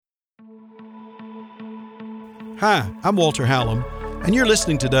Hi, I'm Walter Hallam, and you're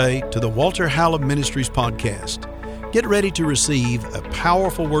listening today to the Walter Hallam Ministries podcast. Get ready to receive a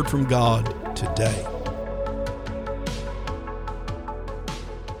powerful word from God today.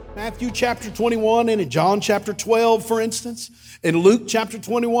 Matthew chapter 21 and in John chapter 12, for instance, in Luke chapter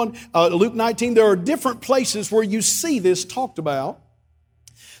 21, Luke 19, there are different places where you see this talked about.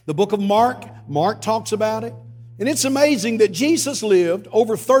 The book of Mark talks about it. And it's amazing that Jesus lived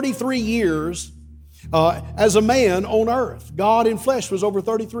over 33 years as a man on earth. God in flesh was over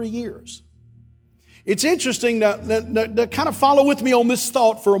 33 years. It's interesting to kind of follow with me on this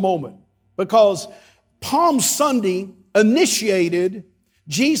thought for a moment, because Palm Sunday initiated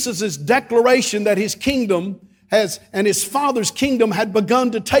Jesus' declaration that his kingdom and his Father's kingdom had begun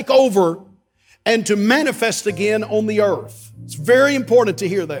to take over and to manifest again on the earth. It's very important to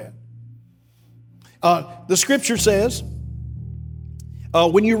hear that. The scripture says,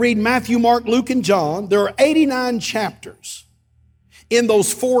 when you read Matthew, Mark, Luke, and John, there are 89 chapters in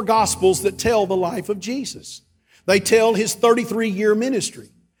those four Gospels that tell the life of Jesus. They tell his 33-year ministry,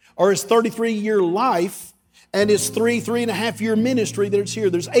 or his 33-year life, and his three and a half year ministry that it's here.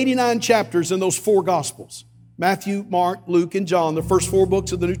 There's 89 chapters in those four Gospels. Matthew, Mark, Luke, and John, the first four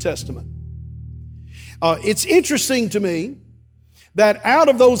books of the New Testament. It's interesting to me that out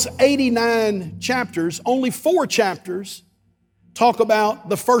of those 89 chapters, only 4 chapters talk about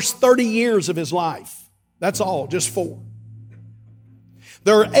the first 30 years of his life. That's all, just 4.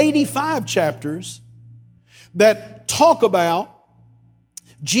 There are 85 chapters that talk about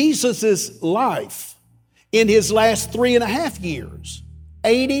Jesus' life in his last 3.5 years.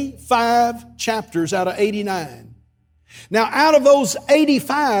 85 chapters out of 89. Now, out of those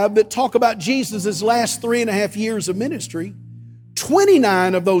 85 that talk about Jesus' last 3.5 years of ministry,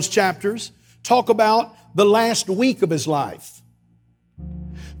 29 of those chapters talk about the last week of his life.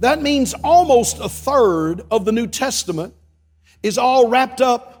 That means almost a third of the New Testament is all wrapped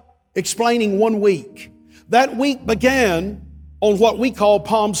up explaining 1 week. That week began on what we call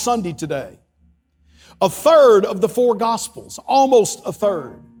Palm Sunday today. A third of the 4 Gospels, almost a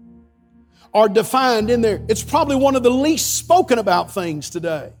third, are defined in there. It's probably one of the least spoken about things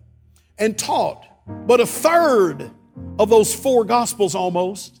today and taught. But a third of those 4 Gospels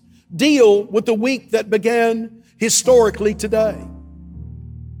almost deal with the week that began historically today.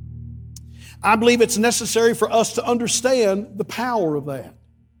 I believe it's necessary for us to understand the power of that.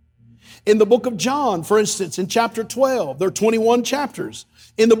 In the book of John, for instance, in chapter 12, there are 21 chapters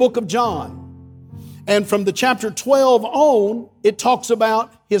in the book of John. And from the chapter 12 on, it talks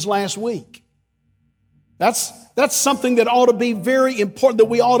about his last week. That's something that ought to be very important, that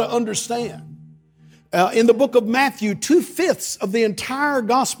we ought to understand. In the book of Matthew, 2/5 of the entire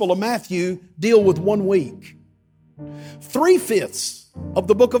Gospel of Matthew deal with 1 week. 3/5 of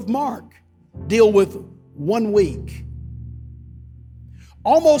the book of Mark deal with 1 week.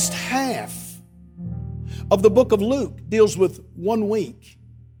 Almost half of the book of Luke deals with 1 week.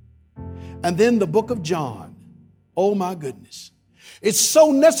 And then the book of John. Oh my goodness. It's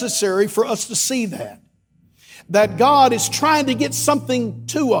so necessary for us to see that God is trying to get something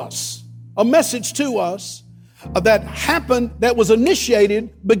to us, a message to us that happened, that was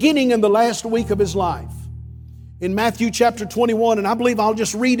initiated beginning in the last week of his life. In Matthew chapter 21, and I believe I'll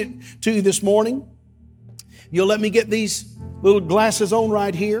just read it to you this morning. You'll let me get these little glasses on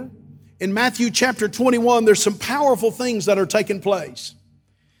right here. In Matthew chapter 21, there's some powerful things that are taking place.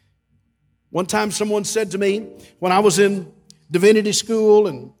 One time someone said to me, when I was in divinity school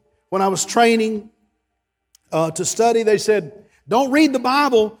and when I was training to study, they said, "Don't read the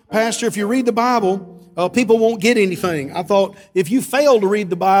Bible, Pastor. If you read the Bible, people won't get anything." I thought, if you fail to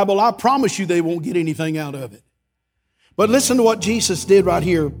read the Bible, I promise you they won't get anything out of it. But listen to what Jesus did right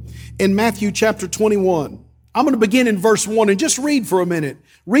here in Matthew chapter 21. I'm going to begin in verse 1 and just read for a minute.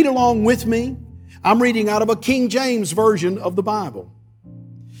 Read along with me. I'm reading out of a King James version of the Bible.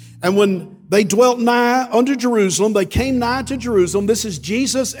 "And when they dwelt nigh unto Jerusalem," they came nigh to Jerusalem. This is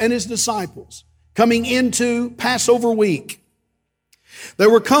Jesus and his disciples coming into Passover week. "They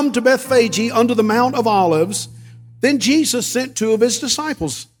were come to Bethphage unto the Mount of Olives. Then Jesus sent 2 of his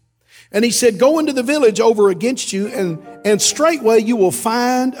disciples. And he said, Go into the village over against you, and straightway you will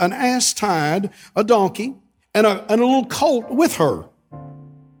find an ass tied, a donkey, and a little colt with her.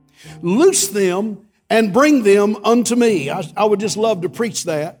 Loose them and bring them unto me." I would just love to preach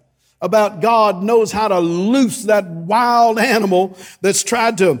that, about God knows how to loose that wild animal that's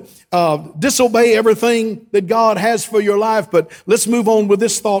tried to disobey everything that God has for your life. But let's move on with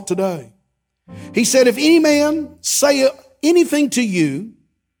this thought today. He said, "If any man say anything to you,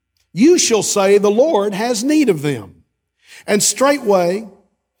 you shall say, the Lord has need of them, and straightway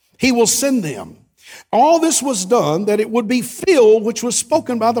he will send them. All this was done that it would be filled, which was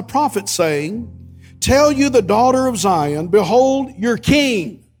spoken by the prophet, saying, tell you the daughter of Zion, behold, your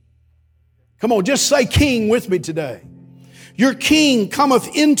king. Come on, just say king with me today. Your king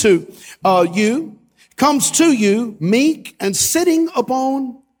cometh into you, comes to you, meek and sitting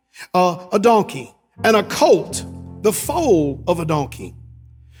upon a donkey, and a colt, the foal of a donkey.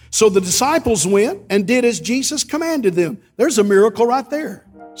 So the disciples went and did as Jesus commanded them. There's a miracle right there.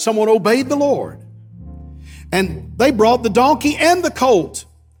 Someone obeyed the Lord. And they brought the donkey and the colt,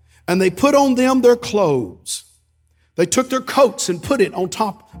 and they put on them their clothes. They took their coats and put it on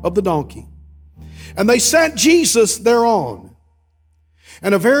top of the donkey. And they sat Jesus thereon.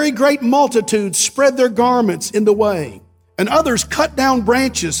 And a very great multitude spread their garments in the way. And others cut down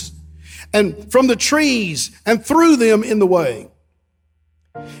branches and from the trees and threw them in the way.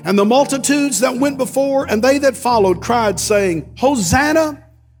 And the multitudes that went before and they that followed cried, saying, Hosanna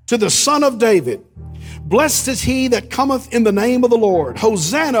to the Son of David. Blessed is he that cometh in the name of the Lord.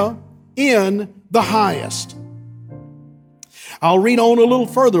 Hosanna in the highest. I'll read on a little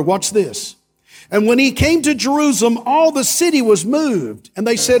further. Watch this. And when he came to Jerusalem, all the city was moved. And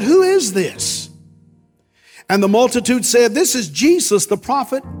they said, who is this? And the multitude said, this is Jesus, the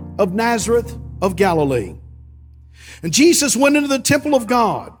prophet of Nazareth of Galilee. And Jesus went into the temple of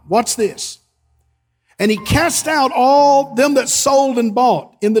God. Watch this. And he cast out all them that sold and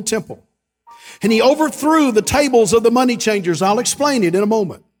bought in the temple. And he overthrew the tables of the money changers. I'll explain it in a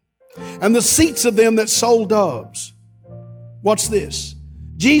moment. And the seats of them that sold doves. Watch this.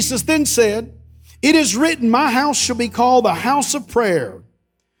 Jesus then said, it is written, my house shall be called the house of prayer,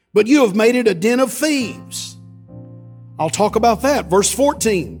 but you have made it a den of thieves. I'll talk about that. Verse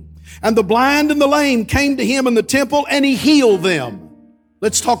 14. And the blind and the lame came to him in the temple, and he healed them.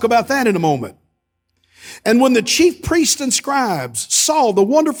 Let's talk about that in a moment. And when the chief priests and scribes saw the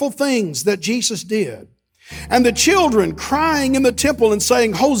wonderful things that Jesus did, and the children crying in the temple and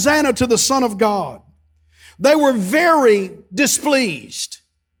saying, Hosanna to the Son of God, they were very displeased.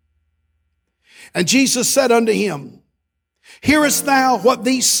 And Jesus said unto him, hearest thou what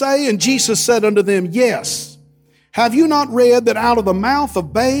these say? And Jesus said unto them, yes. Have you not read that out of the mouth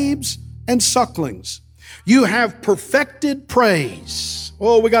of babes and sucklings you have perfected praise?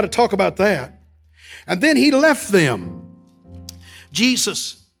 Oh, we got to talk about that. And then he left them.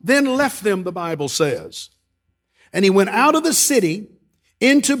 Jesus then left them, the Bible says. And he went out of the city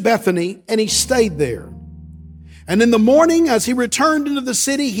into Bethany, and he stayed there. And in the morning, as he returned into the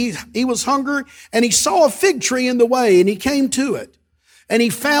city, he was hungry, and he saw a fig tree in the way, and he came to it. And he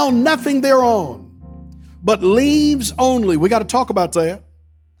found nothing thereon, but leaves only. We got to talk about that.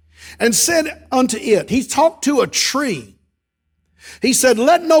 And said unto it, he talked to a tree. He said,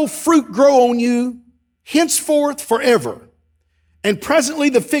 let no fruit grow on you henceforth forever. And presently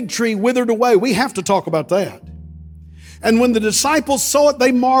the fig tree withered away. We have to talk about that. And when the disciples saw it,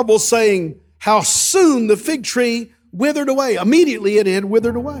 they marveled, saying, how soon the fig tree withered away. Immediately it had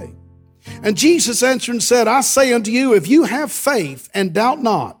withered away. And Jesus answered and said, I say unto you, if you have faith and doubt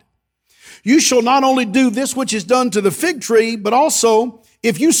not, you shall not only do this which is done to the fig tree, but also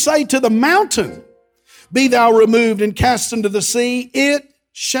if you say to the mountain, be thou removed and cast into the sea, it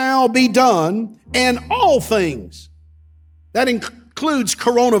shall be done. And all things, that includes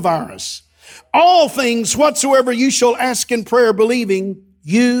coronavirus, all things whatsoever you shall ask in prayer, believing,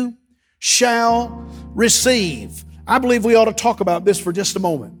 you shall receive. I believe we ought to talk about this for just a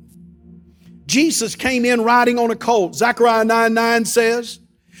moment. Jesus came in riding on a colt. Zechariah 9:9 says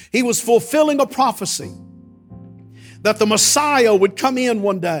he was fulfilling a prophecy that the Messiah would come in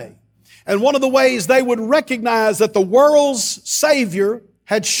one day. And one of the ways they would recognize that the world's Savior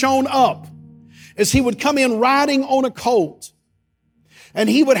had shown up is he would come in riding on a colt. And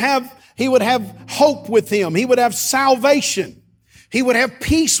he would have hope with him. He would have salvation. He would have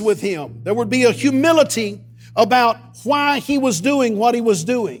peace with him. There would be a humility about why he was doing what he was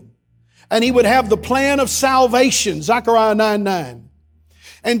doing. And he would have the plan of salvation, Zechariah 9:9.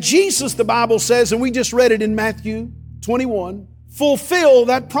 And Jesus, the Bible says, and we just read it in Matthew 21, fulfill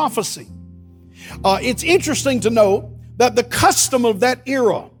that prophecy. It's interesting to note that the custom of that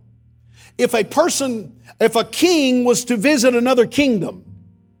era, if a king was to visit another kingdom,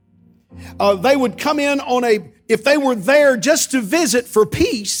 they would come in if they were there just to visit for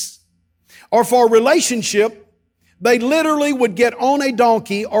peace or for a relationship, they literally would get on a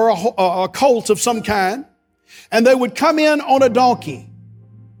donkey or a colt of some kind, and they would come in on a donkey.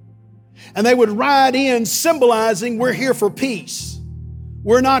 And they would ride in symbolizing we're here for peace.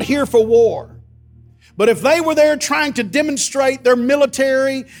 We're not here for war. But if they were there trying to demonstrate their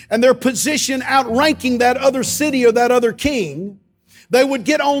military and their position outranking that other city or that other king, they would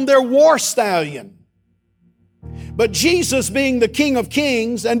get on their war stallion But Jesus, being the King of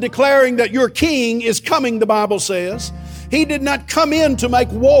Kings and declaring that your King is coming, the Bible says, He did not come in to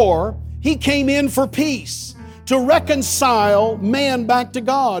make war. He came in for peace, to reconcile man back to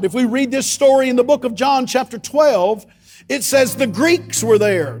God. If we read this story in the book of John chapter 12, it says the Greeks were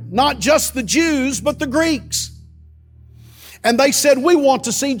there, not just the Jews, but the Greeks. And they said, we want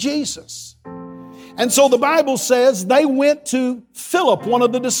to see Jesus. And so the Bible says they went to Philip, one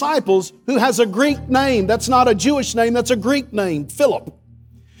of the disciples, who has a Greek name. That's not a Jewish name, that's a Greek name, Philip.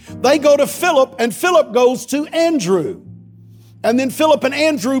 They go to Philip, and Philip goes to Andrew. And then Philip and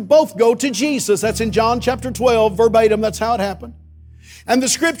Andrew both go to Jesus. That's in John chapter 12, verbatim. That's how it happened. And the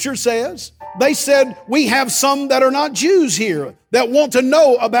scripture says, they said, we have some that are not Jews here that want to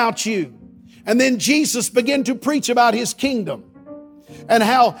know about you. And then Jesus began to preach about His kingdom and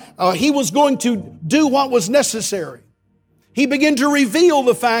how He was going to do what was necessary. He began to reveal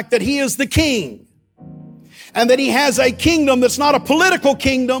the fact that He is the King and that He has a kingdom that's not a political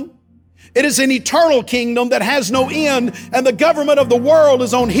kingdom. It is an eternal kingdom that has no end, and the government of the world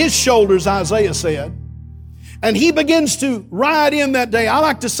is on His shoulders, Isaiah said. And He begins to ride in that day. I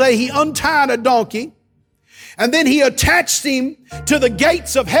like to say He untied a donkey, and then He attached him to the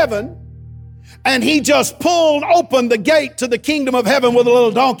gates of heaven, and He just pulled open the gate to the kingdom of heaven with a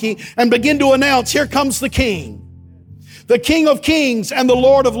little donkey and began to announce, here comes the King of Kings and the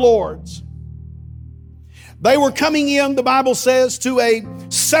Lord of Lords. They were coming in, the Bible says, to a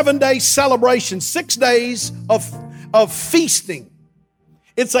 7-day celebration, 6 days of feasting.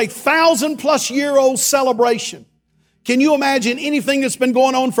 It's a 1,000-plus-year-old celebration. Can you imagine anything that's been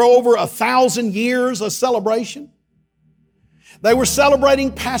going on for over 1,000 years, a celebration? They were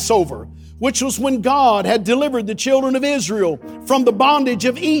celebrating Passover, which was when God had delivered the children of Israel from the bondage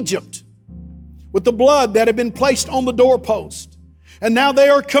of Egypt with the blood that had been placed on the doorpost. And now they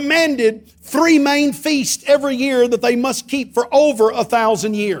are commanded 3 main feasts every year that they must keep for over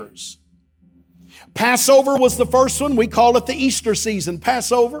 1,000 years. Passover was the first one. We call it the Easter season,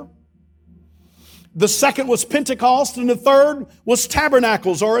 Passover. The second was Pentecost, and the third was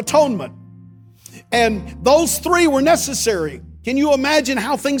Tabernacles or Atonement. And those 3 were necessary. Can you imagine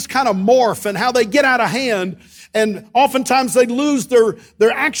how things kind of morph and how they get out of hand? And oftentimes they lose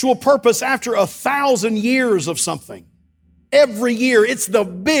their actual purpose after 1,000 years of something. Every year, it's the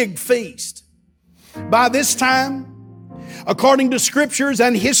big feast. By this time, according to scriptures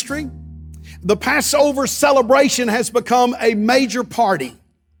and history, the Passover celebration has become a major party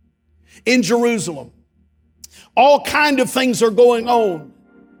in Jerusalem. All kinds of things are going on.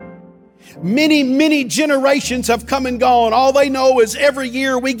 Many, many generations have come and gone. All they know is every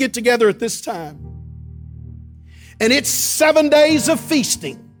year we get together at this time. And it's 7 days of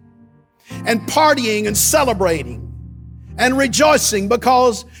feasting and partying and celebrating and rejoicing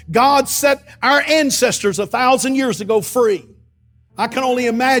because God set our ancestors 1,000 years ago free. I can only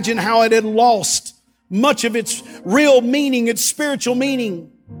imagine how it had lost much of its real meaning, its spiritual meaning,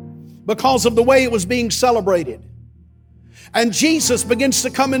 because of the way it was being celebrated. And Jesus begins to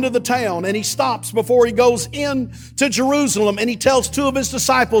come into the town, and He stops before He goes in to Jerusalem, and He tells 2 of His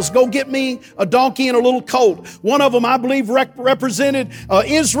disciples, go get me a donkey and a little colt. One of them, I believe, represented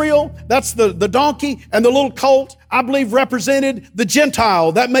Israel. That's the donkey. And the little colt, I believe, represented the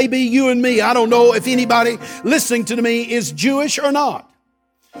Gentile. That may be you and me. I don't know if anybody listening to me is Jewish or not.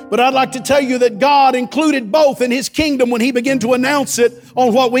 But I'd like to tell you that God included both in His kingdom when He began to announce it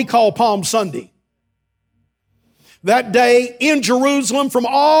on what we call Palm Sunday. That day in Jerusalem, from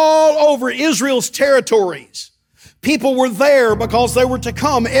all over Israel's territories, people were there because they were to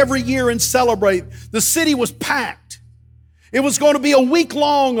come every year and celebrate. The city was packed. It was going to be a week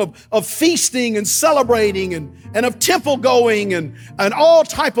long of feasting and celebrating and of temple going and all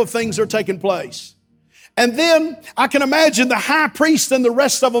type of things are taking place. And then I can imagine the high priest and the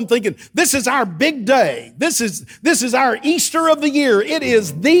rest of them thinking, this is our big day. This is our Easter of the year. It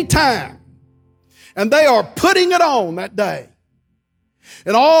is the time. And they are putting it on that day.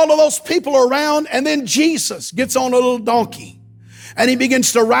 And all of those people are around, and then Jesus gets on a little donkey and He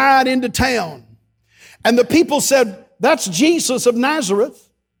begins to ride into town. And the people said, that's Jesus of Nazareth.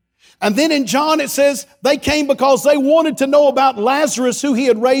 And then in John it says they came because they wanted to know about Lazarus, who He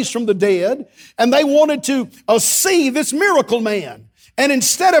had raised from the dead. And they wanted to see this miracle man. And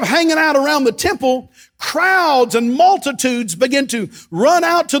instead of hanging out around the temple, crowds and multitudes begin to run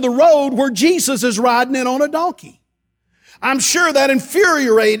out to the road where Jesus is riding in on a donkey. I'm sure that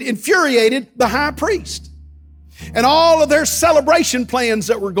infuriated the high priest. And all of their celebration plans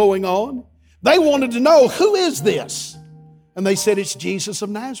that were going on, they wanted to know, who is this? And they said, it's Jesus of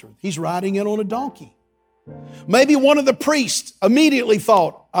Nazareth. He's riding in on a donkey. Maybe one of the priests immediately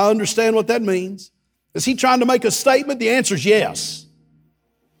thought, I understand what that means. Is he trying to make a statement? The answer is yes.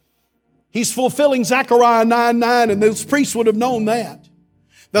 He's fulfilling Zechariah 9:9, and those priests would have known that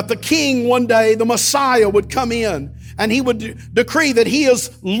the king one day, the Messiah, would come in and he would decree that he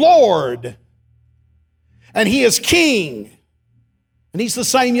is Lord and he is king. And he's the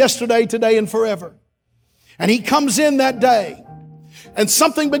same yesterday, today, and forever. And he comes in that day, and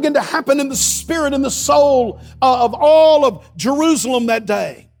something began to happen in the spirit and the soul of all of Jerusalem that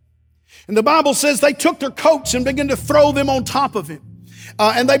day. And the Bible says they took their coats and began to throw them on top of him.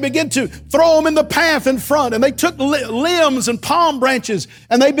 And they began to throw them in the path in front. And they took limbs and palm branches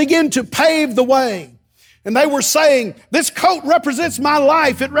and they began to pave the way. And they were saying, this coat represents my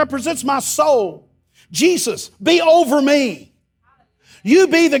life. It represents my soul. Jesus, be over me. You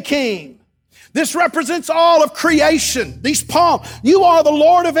be the king. This represents all of creation. These palms, you are the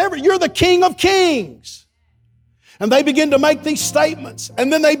Lord of you're the King of kings. And they begin to make these statements.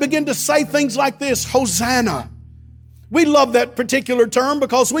 And then they begin to say things like this, Hosanna. We love that particular term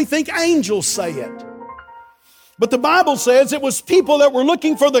because we think angels say it. But the Bible says it was people that were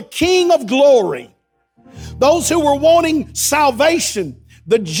looking for the King of glory. Those who were wanting salvation,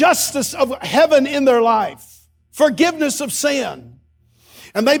 the justice of heaven in their life, forgiveness of sin.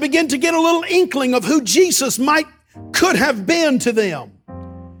 And they begin to get a little inkling of who Jesus could have been to them.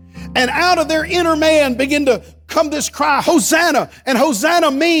 And out of their inner man begin to come this cry, Hosanna. And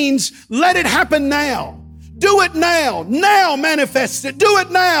Hosanna means, let it happen now. Do it now. Now manifest it. Do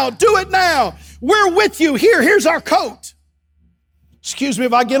it now. Do it now. We're with you. Here's our coat. Excuse me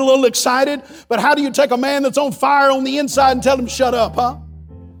if I get a little excited, but how do you take a man that's on fire on the inside and tell him shut up, huh?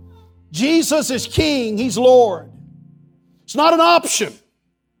 Jesus is King. He's Lord. It's not an option.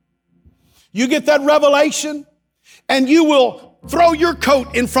 You get that revelation and you will throw your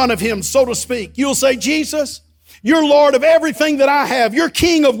coat in front of him, so to speak. You'll say, Jesus, you're Lord of everything that I have. You're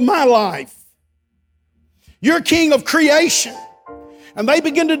King of my life. You're King of creation. And they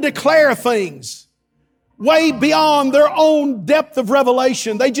begin to declare things way beyond their own depth of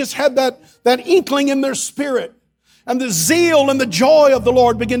revelation. They just had that inkling in their spirit. And the zeal and the joy of the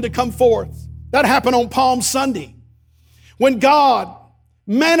Lord begin to come forth. That happened on Palm Sunday, when God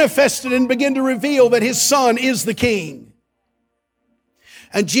manifested and began to reveal that His Son is the King.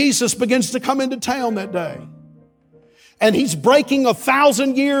 And Jesus begins to come into town that day. And He's breaking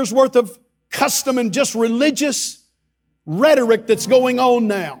 1,000 years worth of custom and just religious rhetoric that's going on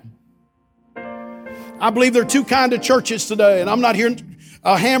now. I believe there are two kinds of churches today, and I'm not here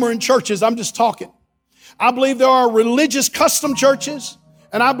hammering churches, I'm just talking. I believe there are religious custom churches,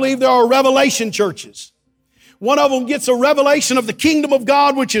 and I believe there are revelation churches. One of them gets a revelation of the kingdom of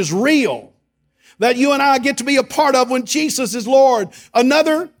God, which is real, that you and I get to be a part of when Jesus is Lord.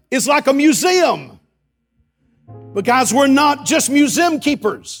 Another is like a museum. But guys, we're not just museum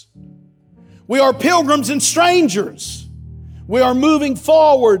keepers. We are pilgrims and strangers. We are moving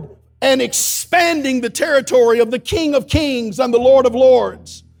forward and expanding the territory of the King of Kings and the Lord of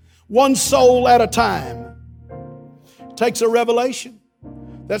Lords, one soul at a time. It takes a revelation,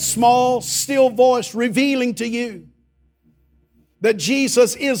 that small, still voice revealing to you that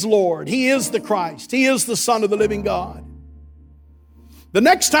Jesus is Lord. He is the Christ. He is the Son of the living God. The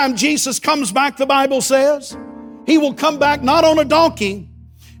next time Jesus comes back, the Bible says, He will come back not on a donkey.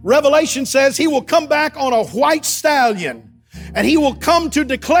 Revelation says He will come back on a white stallion. And He will come to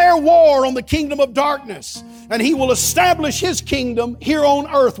declare war on the kingdom of darkness. And He will establish His kingdom here on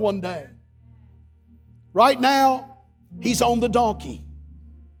earth one day. Right now, He's on the donkey.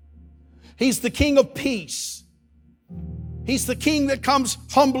 He's the King of peace. He's the King that comes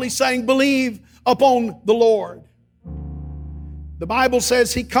humbly saying, believe upon the Lord. The Bible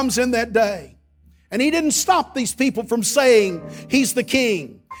says He comes in that day. And He didn't stop these people from saying He's the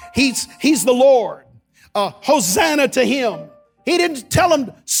King. He's the Lord. Hosanna to Him. He didn't tell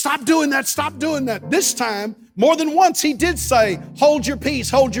them, stop doing that, stop doing that. This time, more than once, He did say, hold your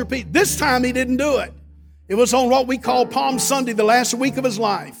peace, hold your peace. This time He didn't do it. It was on what we call Palm Sunday, the last week of His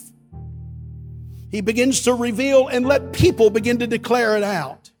life. He begins to reveal and let people begin to declare it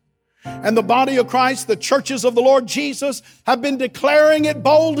out. And the body of Christ, the churches of the Lord Jesus, have been declaring it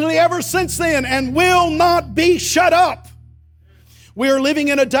boldly ever since then and will not be shut up. We are living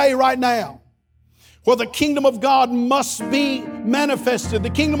in a day right now where the kingdom of God must be manifested.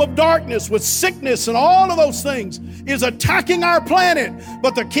 The kingdom of darkness with sickness and all of those things is attacking our planet.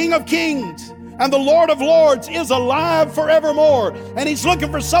 But the King of Kings and the Lord of Lords is alive forevermore. And He's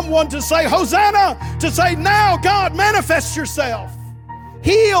looking for someone to say, Hosanna, to say, now God, manifest yourself.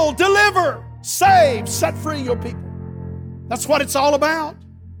 Heal, deliver, save, set free your people. That's what it's all about.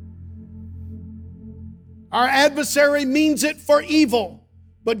 Our adversary means it for evil,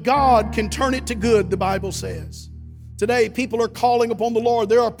 But God can turn it to good, the Bible says. Today, people are calling upon the Lord.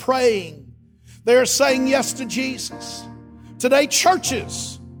 They are praying. They are saying yes to Jesus. Today,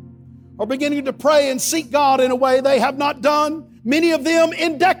 churches are beginning to pray and seek God in a way they have not done, many of them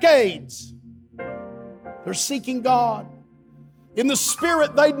in decades. They're seeking God. In the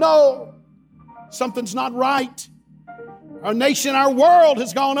spirit, they know something's not right. Our nation, our world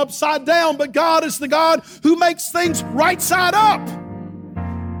has gone upside down, but God is the God who makes things right side up.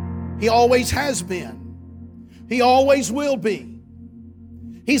 He always has been. He always will be.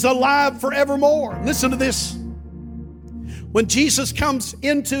 He's alive forevermore. Listen to this. When Jesus comes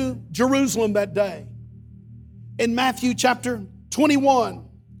into Jerusalem that day, in Matthew chapter 21,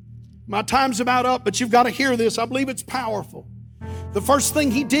 my time's about up, but you've got to hear this. I believe it's powerful. The first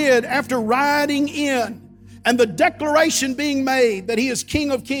thing he did after riding in and the declaration being made that he is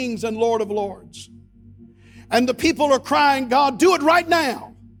King of Kings and Lord of Lords, and the people are crying, God, do it right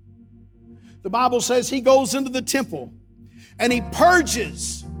now. The Bible says he goes into the temple and he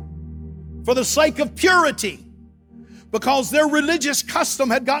purges for the sake of purity, because their religious custom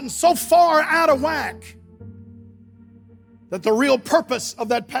had gotten so far out of whack that the real purpose of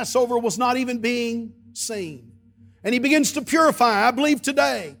that Passover was not even being seen. And he begins to purify. I believe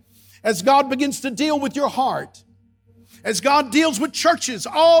today, as God begins to deal with your heart, as God deals with churches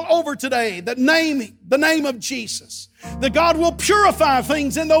all over today that name the name of Jesus, that God will purify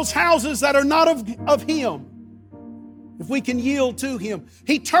things in those houses that are not of Him, if we can yield to Him.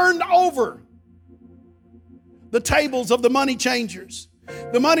 He turned over the tables of the money changers.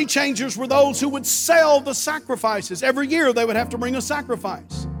 The money changers were those who would sell the sacrifices. Every year they would have to bring a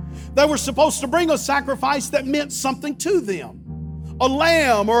sacrifice. They were supposed to bring a sacrifice that meant something to them. A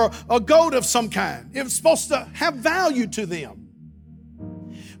lamb or a goat of some kind. It was supposed to have value to them.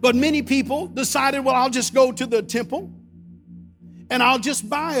 But many people decided, well, I'll just go to the temple and I'll just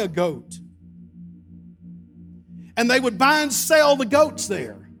buy a goat. And they would buy and sell the goats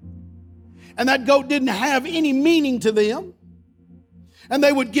there. And that goat didn't have any meaning to them. And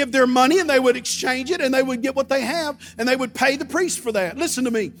they would give their money and they would exchange it and they would get what they have and they would pay the priest for that. Listen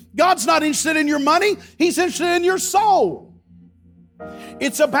to me. God's not interested in your money. He's interested in your soul.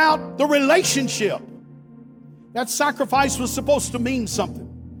 It's about the relationship. That sacrifice was supposed to mean something.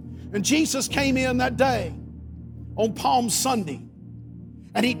 And Jesus came in that day on Palm Sunday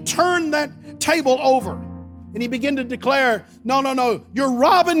and He turned that table over and He began to declare, no, you're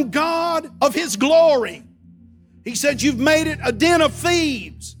robbing God of His glory. He said, you've made it a den of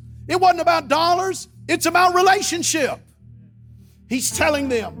thieves. It wasn't about dollars. It's about relationship. He's telling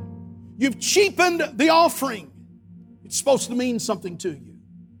them, you've cheapened the offering. It's supposed to mean something to you.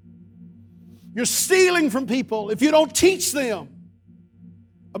 You're stealing from people if you don't teach them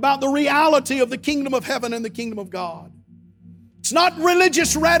about the reality of the kingdom of heaven and the kingdom of God. It's not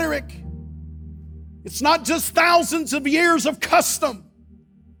religious rhetoric. It's not just thousands of years of custom.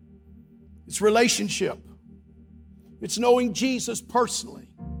 It's relationship. It's knowing Jesus personally.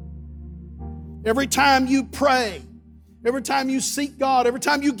 Every time you pray, every time you seek God, every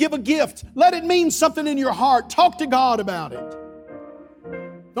time you give a gift, let it mean something in your heart. Talk to God about it.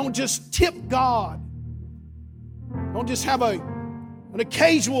 Don't just tip God. Don't just have an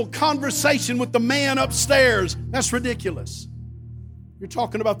occasional conversation with the man upstairs. That's ridiculous. You're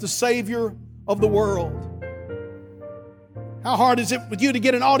talking about the Savior of the world. How hard is it with you to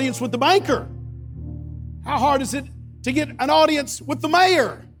get an audience with the banker? How hard is it to get an audience with the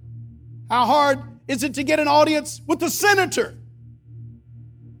mayor? How hard is it to get an audience with the senator?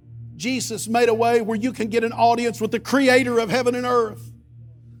 Jesus made a way where you can get an audience with the creator of heaven and earth.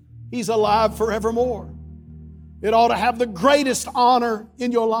 He's alive forevermore. It ought to have the greatest honor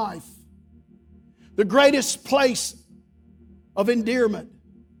in your life, the greatest place of endearment.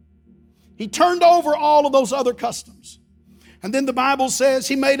 He turned over all of those other customs. And then the Bible says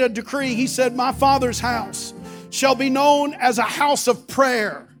He made a decree. He said, my Father's house shall be known as a house of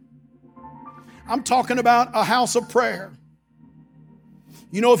prayer. I'm talking about a house of prayer.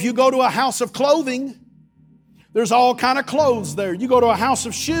 You know, if you go to a house of clothing, there's all kind of clothes there. You go to a house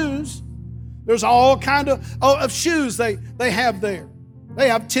of shoes, there's all kind of shoes they have there. They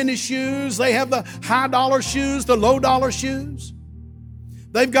have tennis shoes. They have the high dollar shoes, the low dollar shoes.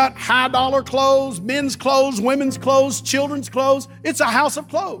 They've got high dollar clothes, men's clothes, women's clothes, children's clothes. It's a house of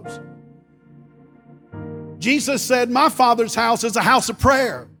clothes. Jesus said, my Father's house is a house of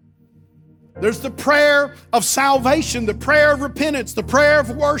prayer. There's the prayer of salvation, the prayer of repentance, the prayer of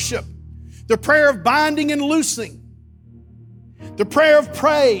worship, the prayer of binding and loosing, the prayer of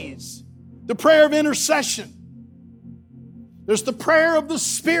praise, the prayer of intercession. There's the prayer of the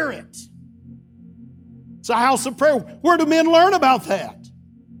Spirit. It's a house of prayer. Where do men learn about that?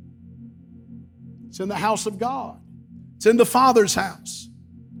 It's in the house of God. It's in the Father's house.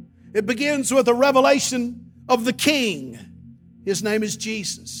 It begins with a revelation of the King. His name is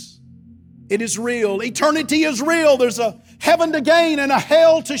Jesus. It is real. Eternity is real. There's a heaven to gain and a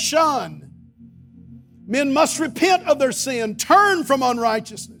hell to shun. Men must repent of their sin, turn from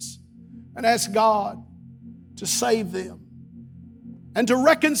unrighteousness, and ask God to save them and to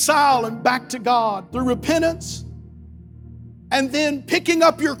reconcile them back to God through repentance and then picking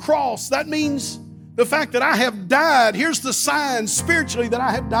up your cross. That means the fact that I have died. Here's the sign spiritually that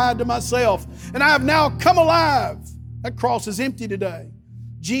I have died to myself and I have now come alive. That cross is empty today.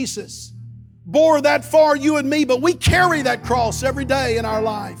 Jesus bore that for you and me, but we carry that cross every day in our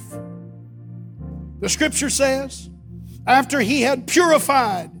life. The scripture says, after he had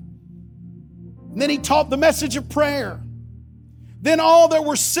purified, and then he taught the message of prayer. Then all that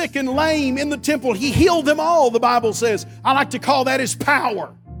were sick and lame in the temple, he healed them all, the Bible says. I like to call that his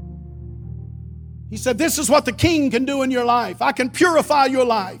power. He said, this is what the King can do in your life. I can purify your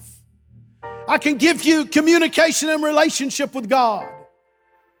life. I can give you communication and relationship with God.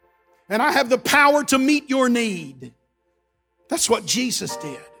 And I have the power to meet your need. That's what Jesus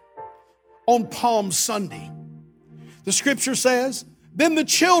did on Palm Sunday. The scripture says, then the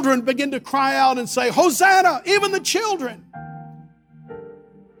children begin to cry out and say, Hosanna, even the children.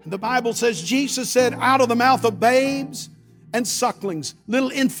 And the Bible says, Jesus said, out of the mouth of babes and sucklings,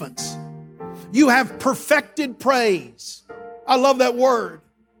 little infants, you have perfected praise. I love that word.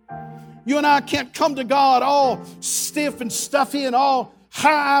 You and I can't come to God all stiff and stuffy and all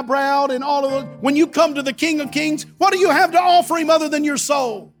high-browed and all of those. When you come to the King of Kings, what do you have to offer him other than your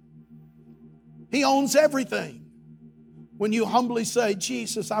soul? He owns everything. When you humbly say,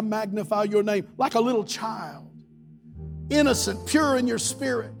 Jesus, I magnify your name, like a little child, innocent, pure in your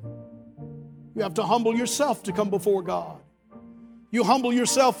spirit, you have to humble yourself to come before God. You humble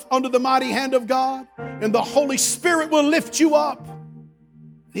yourself under the mighty hand of God, and the Holy Spirit will lift you up.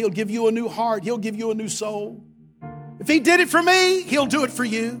 He'll give you a new heart. He'll give you a new soul. If he did it for me, he'll do it for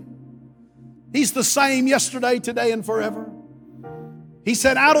you. He's the same yesterday, today, and forever. He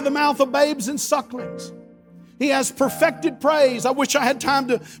said, out of the mouth of babes and sucklings, he has perfected praise. I wish I had time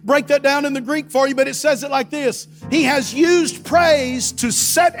to break that down in the Greek for you, but it says it like this. He has used praise to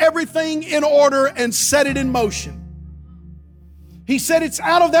set everything in order and set it in motion. He said it's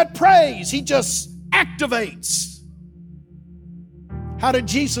out of that praise. He just activates. How did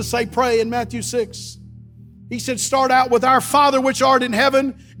Jesus say pray in Matthew 6? He said, start out with our Father which art in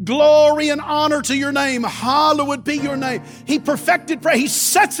heaven, glory and honor to your name. Hallowed be your name. He perfected prayer. He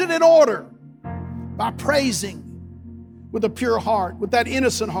sets it in order by praising with a pure heart, with that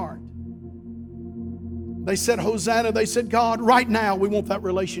innocent heart. They said, Hosanna. They said, God, right now we want that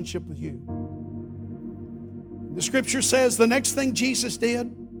relationship with you. The scripture says the next thing Jesus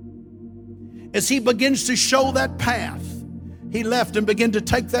did is he begins to show that path. He left and began to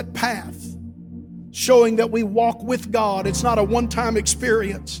take that path, showing that we walk with God. It's not a one-time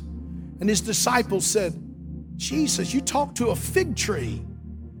experience. And his disciples said, Jesus, you talked to a fig tree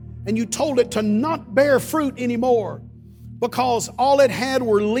and you told it to not bear fruit anymore because all it had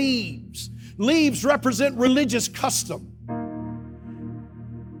were leaves. Leaves represent religious custom.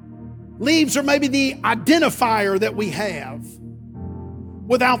 Leaves are maybe the identifier that we have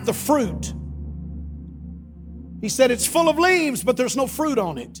without the fruit. He said it's full of leaves, but there's no fruit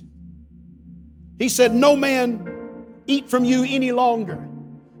on it. He said, no man eat from you any longer.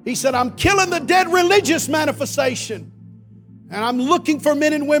 He said, I'm killing the dead religious manifestation. And I'm looking for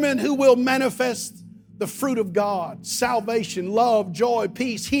men and women who will manifest the fruit of God, salvation, love, joy,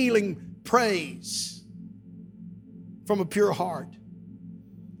 peace, healing, praise from a pure heart.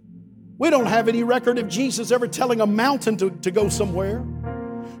 We don't have any record of Jesus ever telling a mountain to go somewhere.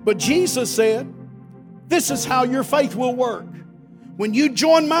 But Jesus said, this is how your faith will work. When you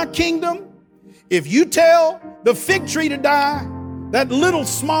join my kingdom, if you tell the fig tree to die, that little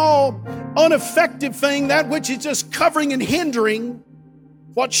small, ineffective thing, that which is just covering and hindering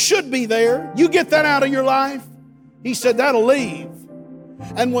what should be there, you get that out of your life. He said that'll leave.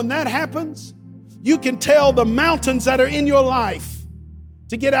 And when that happens, you can tell the mountains that are in your life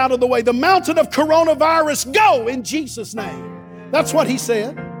to get out of the way. The mountain of coronavirus, go in Jesus' name. That's what he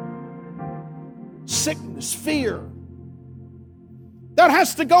said. Sickness, fear. That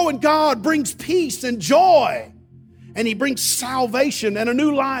has to go, and God brings peace and joy. And he brings salvation and a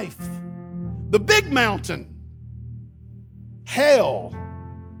new life. The big mountain, hell,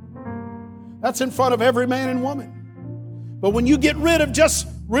 that's in front of every man and woman. But when you get rid of just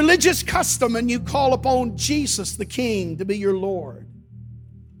religious custom and you call upon Jesus the King to be your Lord,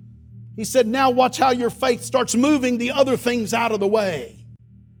 he said, now watch how your faith starts moving the other things out of the way.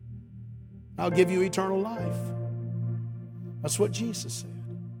 I'll give you eternal life. That's what Jesus said.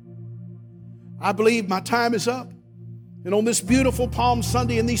 I believe my time is up. And on this beautiful Palm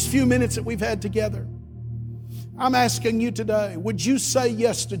Sunday, in these few minutes that we've had together, I'm asking you today, would you say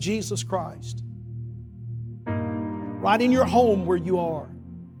yes to Jesus Christ? Right in your home where you are,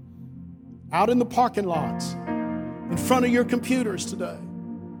 out in the parking lots, in front of your computers today.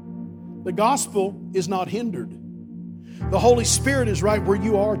 The gospel is not hindered. The Holy Spirit is right where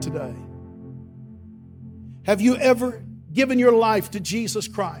you are today. Have you ever given your life to Jesus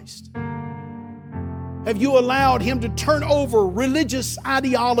Christ? Have you allowed Him to turn over religious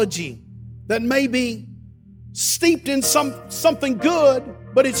ideology that may be steeped in something good,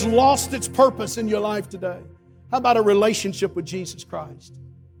 but it's lost its purpose in your life today? How about a relationship with Jesus Christ?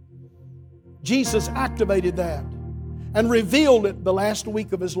 Jesus activated that and revealed it the last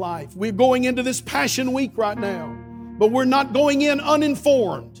week of His life. We're going into this Passion Week right now, but we're not going in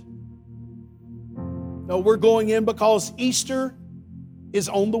uninformed. No, we're going in because Easter is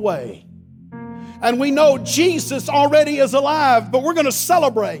on the way. And we know Jesus already is alive, but we're going to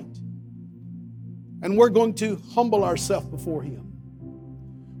celebrate. And we're going to humble ourselves before Him.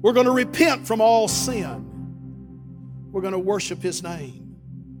 We're going to repent from all sin. We're going to worship His name.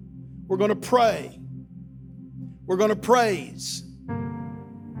 We're going to pray. We're going to praise.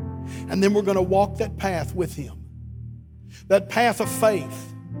 And then we're going to walk that path with Him. That path of faith.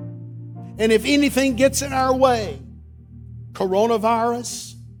 And if anything gets in our way,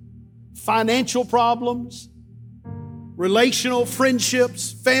 coronavirus, financial problems, relational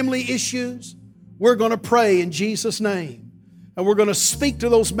friendships, family issues, we're going to pray in Jesus' name. And we're going to speak to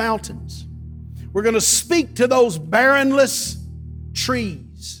those mountains. We're going to speak to those barrenless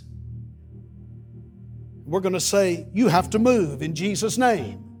trees. We're going to say, you have to move in Jesus'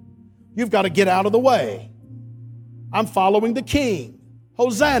 name. You've got to get out of the way. I'm following the King.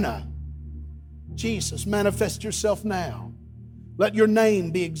 Hosanna. Jesus, manifest yourself now. Let your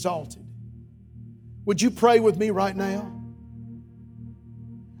name be exalted. Would you pray with me right now?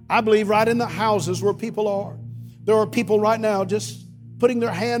 I believe right in the houses where people are, there are people right now just putting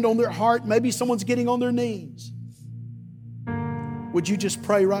their hand on their heart. Maybe someone's getting on their knees. Would you just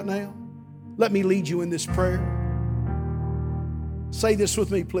pray right now? Let me lead you in this prayer. Say this with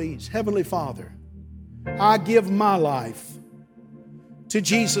me, please. Heavenly Father, I give my life to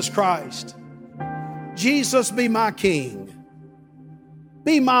Jesus Christ. Jesus, be my King.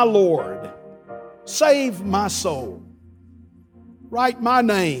 Be my Lord. Save my soul. Write my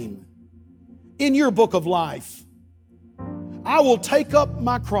name in your book of life. I will take up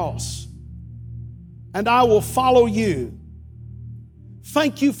my cross and I will follow you.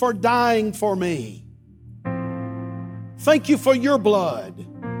 Thank you for dying for me. Thank you for your blood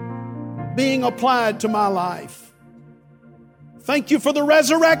being applied to my life. Thank you for the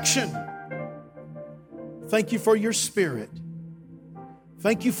resurrection. Thank you for your Spirit.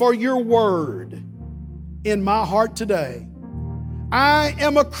 Thank you for your word in my heart today. I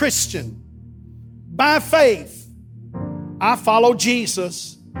am a Christian. By faith, I follow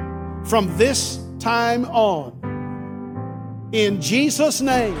Jesus from this time on. In Jesus'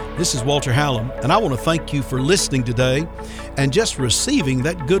 name. This is Walter Hallam, and I want to thank you for listening today and just receiving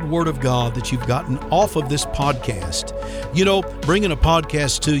that good word of God that you've gotten off of this podcast. You know, bringing a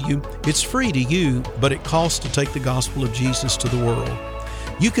podcast to you, it's free to you, but it costs to take the gospel of Jesus to the world.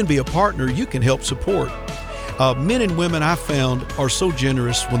 You can be a partner. You can help support. Men and women I found are so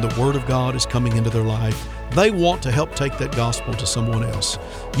generous when the Word of God is coming into their life. They want to help take that gospel to someone else.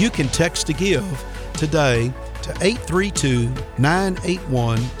 You can text to give today to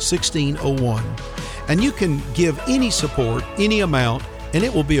 832-981-1601. And you can give any support, any amount, and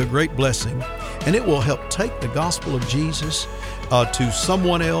it will be a great blessing. And it will help take the gospel of Jesus to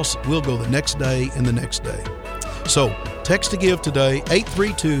someone else. We'll go the next day and the next day. So text to give today,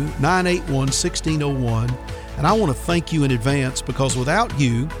 832-981-1601. And I want to thank you in advance because without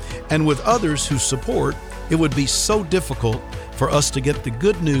you and with others who support, it would be so difficult for us to get the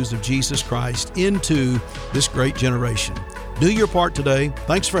good news of Jesus Christ into this great generation. Do your part today.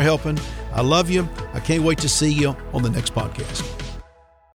 Thanks for helping. I love you. I can't wait to see you on the next podcast.